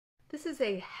This is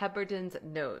a Heberden's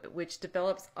node, which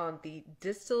develops on the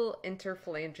distal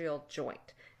interphalangeal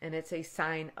joint, and it's a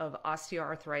sign of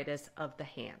osteoarthritis of the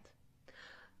hand.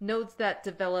 Nodes that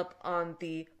develop on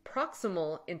the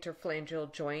proximal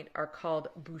interphalangeal joint are called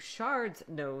Bouchard's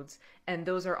nodes, and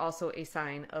those are also a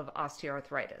sign of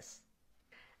osteoarthritis.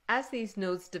 As these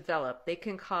nodes develop, they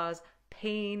can cause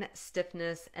pain,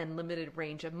 stiffness, and limited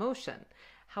range of motion.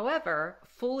 However,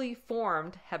 fully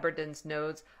formed Heberden's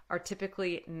nodes are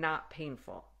typically not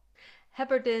painful.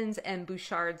 Heberden's and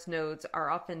Bouchard's nodes are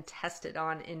often tested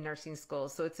on in nursing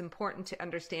schools, so it's important to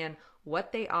understand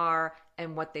what they are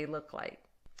and what they look like.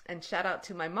 And shout out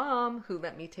to my mom who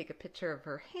let me take a picture of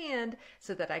her hand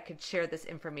so that I could share this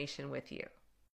information with you.